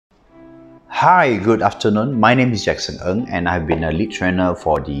Hi, good afternoon. My name is Jackson Ng and I've been a lead trainer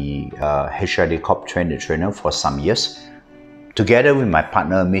for the HRD Corp trainer for some years. Together with my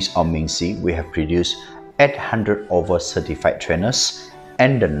partner Miss Ong Ming Si, we have produced 800 over certified trainers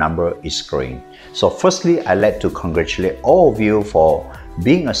and the number is growing. So firstly, I'd like to congratulate all of you for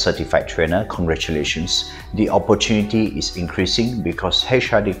being a certified trainer. Congratulations. The opportunity is increasing because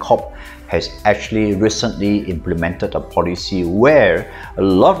HRD Corp has actually recently implemented a policy where a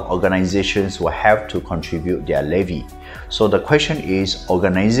lot of organizations will have to contribute their levy. So the question is,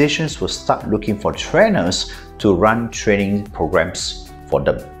 organizations will start looking for trainers to run training programs for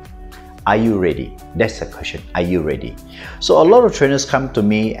them. Are you ready? That's the question. Are you ready? So a lot of trainers come to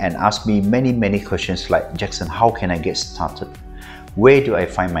me and ask me many questions like, Jackson, how can I get started? Where do I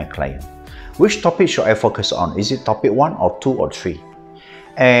find my client? Which topic should I focus on? Is it topic 1 or 2 or 3?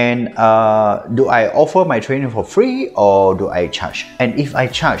 And do I offer my training for free or do I charge? And if I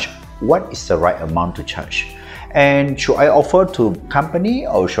charge, what is the right amount to charge? And should I offer to company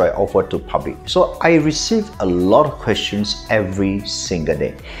or should I offer to public? So I receive a lot of questions every single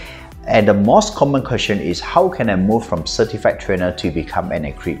day. And the most common question is, how can I move from certified trainer to become an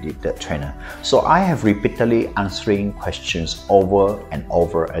accredited trainer? So I have repeatedly answering questions over and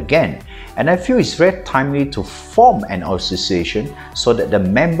over again. And I feel it's very timely to form an association so that the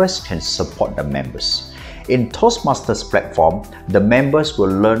members can support the members. In Toastmasters platform, the members will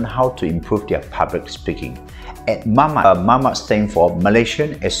learn how to improve their public speaking. At MAMAT, MAMAT stands for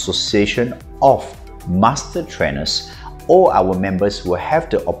Malaysian Association of Master Trainers. All our members will have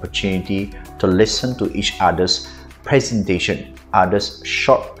the opportunity to listen to each other's presentation, others'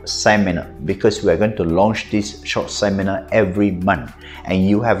 short seminar, because we are going to launch this short seminar every month, and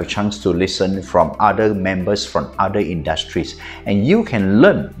you have a chance to listen from other members from other industries, and you can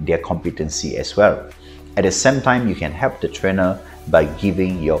learn their competency as well. At the same time, you can help the trainer by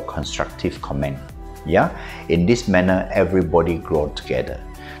giving your constructive comment. In this manner, everybody grow together.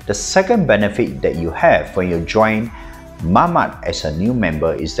 The second benefit that you have when you join MAMAT as a new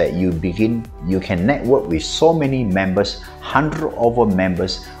member is that you can network with so many members, 100 over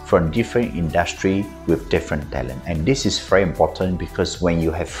members from different industry with different talent. And this is very important because when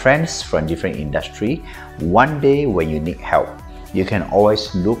you have friends from different industry, one day when you need help, you can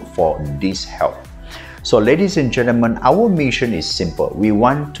always look for this help. So ladies and gentlemen, our mission is simple. We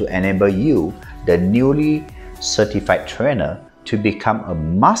want to enable you, the newly certified trainer, to become a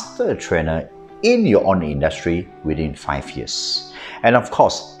master trainer in your own industry within 5 years. And of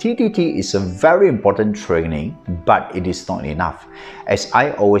course, TTT is a very important training, but it is not enough. As I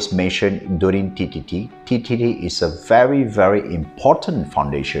always mention during TTT, TTT is a very important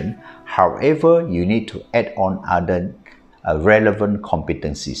foundation. However, you need to add on other relevant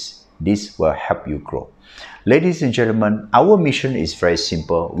competencies. This will help you grow. Ladies and gentlemen, our mission is very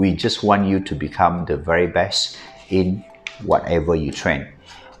simple. We just want you to become the very best in whatever you train.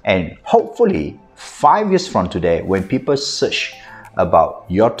 And hopefully, 5 years from today, when people search about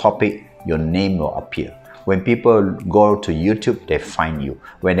your topic, your name will appear. When people go to YouTube, they find you.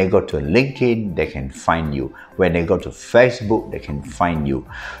 When they go to LinkedIn, they can find you. When they go to Facebook, they can find you.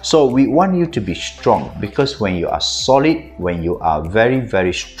 So we want you to be strong, because when you are solid, when you are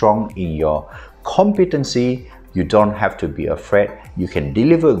very strong in your competency, you don't have to be afraid. You can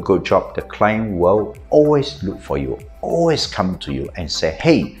deliver a good job. The client will always look for you, always come to you and say,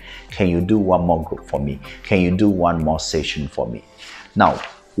 hey, can you do one more group for me? Can you do one more session for me? Now,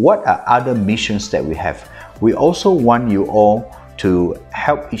 what are other missions that we have? We also want you all to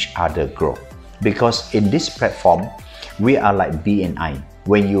help each other grow, because in this platform, we are like BNI.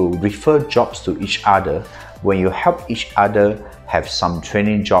 When you refer jobs to each other, when you help each other have some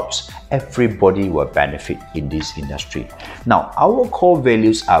training jobs, everybody will benefit in this industry. Now, our core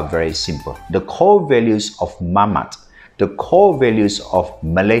values are very simple. The core values of MAMAT, the core values of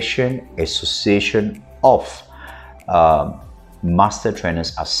Malaysian Association of Master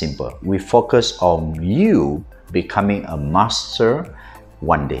Trainers are simple. We focus on you becoming a master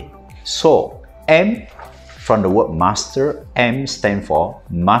one day. So, M from the word master, M stands for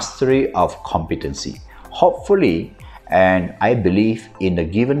mastery of competency. Hopefully, and I believe in a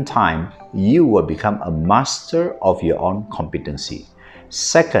given time, you will become a master of your own competency.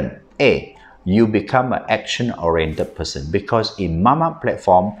 Second, A, you become an action-oriented person, because in MAMAT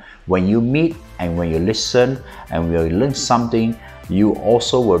platform, when you meet and when you listen and when you learn something, you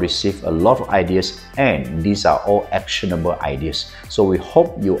also will receive a lot of ideas, and these are all actionable ideas. So we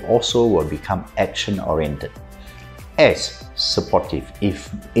hope you also will become action-oriented. S, supportive. If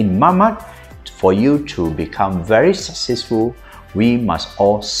in MAMAT, for you to become very successful, we must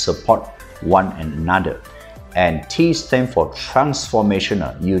all support one another. And T stands for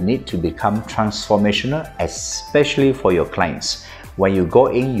transformational. You need to become transformational, especially for your clients. When you go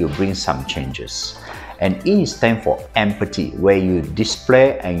in, you bring some changes. And E stands for empathy, where you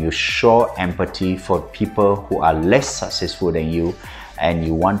display and you show empathy for people who are less successful than you, and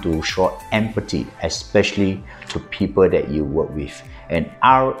you want to show empathy, especially to people that you work with. And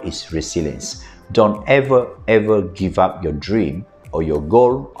R is resilience. Don't ever give up your dream or your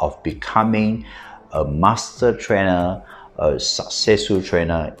goal of becoming a master trainer, a successful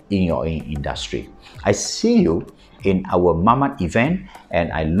trainer in your own industry. I see you in our MAMAT event,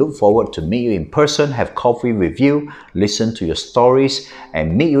 and I look forward to meet you in person, have coffee with you, listen to your stories,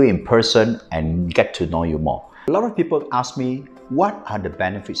 and meet you in person and get to know you more. A lot of people ask me, what are the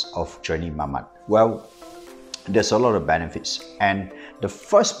benefits of joining MAMAT? Well, there's a lot of benefits, and the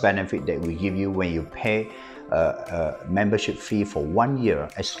first benefit that we give you when you pay a membership fee for 1 year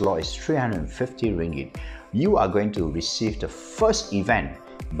as low as 350 ringgit, you are going to receive the first event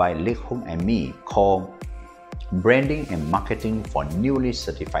by Lik Hung and me called Branding and Marketing for Newly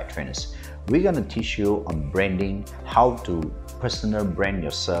Certified Trainers. We're going to teach you on branding, how to personal brand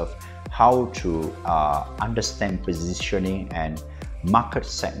yourself, how to understand positioning and market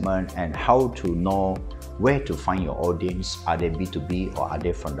segment, and how to know where to find your audience. Are they B2B or are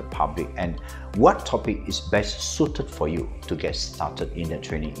they from the public? And what topic is best suited for you to get started in the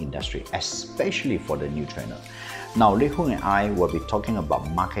training industry, especially for the new trainer. Now, Lik Hung and I will be talking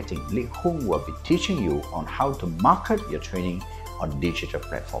about marketing. Lik Hung will be teaching you on how to market your training on digital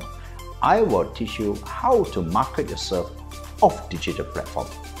platform. I will teach you how to market yourself off digital platform,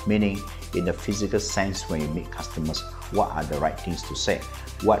 meaning in the physical sense, when you meet customers, what are the right things to say?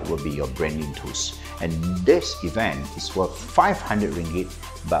 What will be your branding tools? And this event is worth 500 ringgit,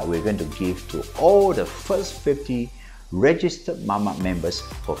 but we're going to give to all the first 50 registered MAMAT members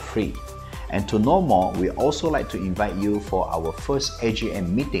for free. And to know more, we also like to invite you for our first AGM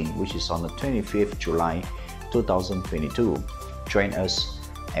meeting, which is on the 25th July 2022. Join us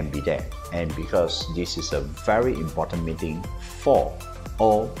and be there. And because this is a very important meeting for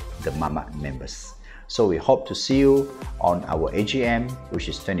all the MAMAT members. So we hope to see you on our AGM, which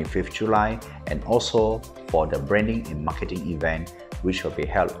is 25th July, and also for the branding and marketing event, which will be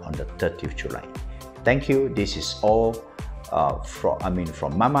held on the 30th July. Thank you. This is all from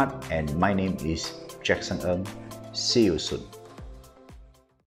MAMAT, and my name is Jackson Ng. See you soon.